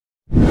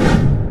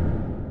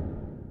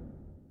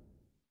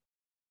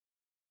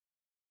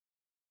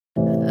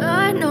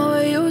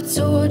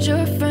told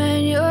your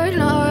friend you're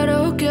not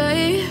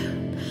okay,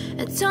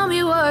 and tell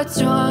me what's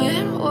wrong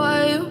and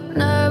why you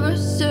never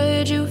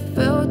said you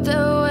felt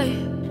that way.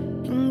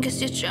 And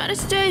guess you're trying to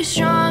stay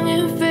strong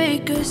and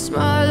fake a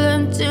smile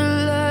until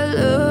I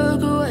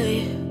look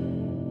away.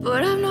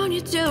 But I've known you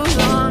too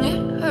long,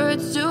 it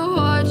hurts to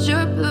watch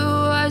your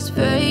blue eyes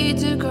fade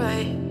to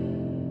gray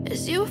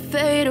as you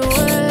fade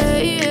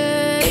away,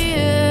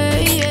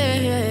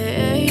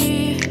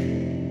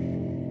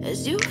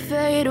 as you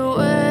fade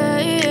away.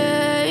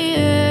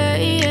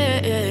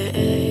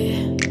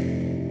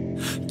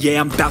 Yeah,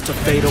 I'm about to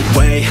fade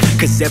away,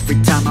 cause every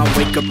time I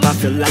wake up I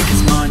feel like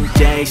it's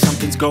Monday.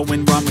 Something's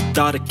going wrong with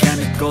all the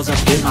chemicals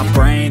up in my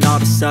brain. All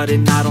of a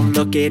sudden I don't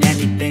look at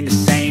anything the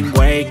same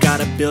way.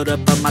 Got a buildup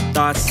of my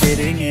thoughts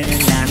sitting in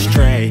an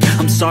ashtray.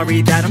 I'm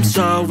sorry that I'm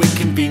so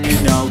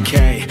inconvenient,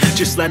 okay.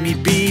 Just let me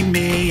be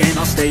me and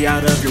I'll stay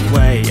out of your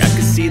way. I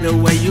can see the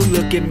way you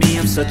look at me,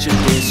 I'm such a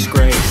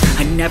disgrace.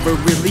 I never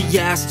really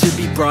asked to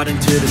be brought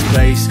into this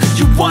place.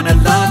 You wanna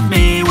love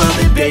me? Well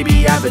then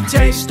baby I have a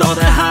taste. All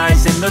the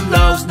highs and the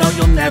lows, no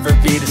you'll never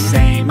be the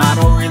same. I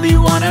don't really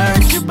wanna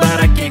hurt you but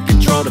I can't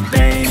control the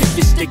pain. If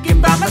you're sticking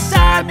by my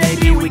side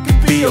maybe we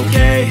could be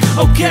okay.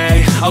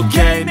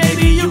 Okay,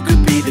 maybe you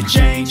could be the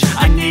change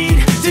I need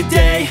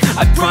today.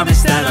 I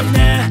promise that I've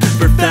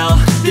never felt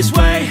this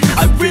way.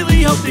 I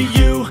really hope that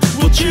you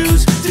will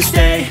choose to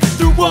stay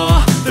through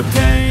all the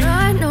pain.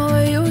 I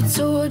know you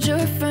told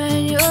your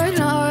friend you're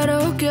not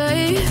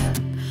okay,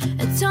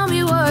 and tell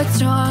me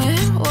what's wrong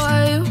and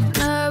why you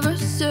never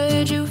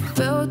said you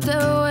felt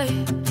that way.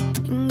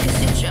 And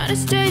guess you're trying to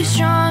stay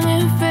strong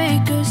and fair.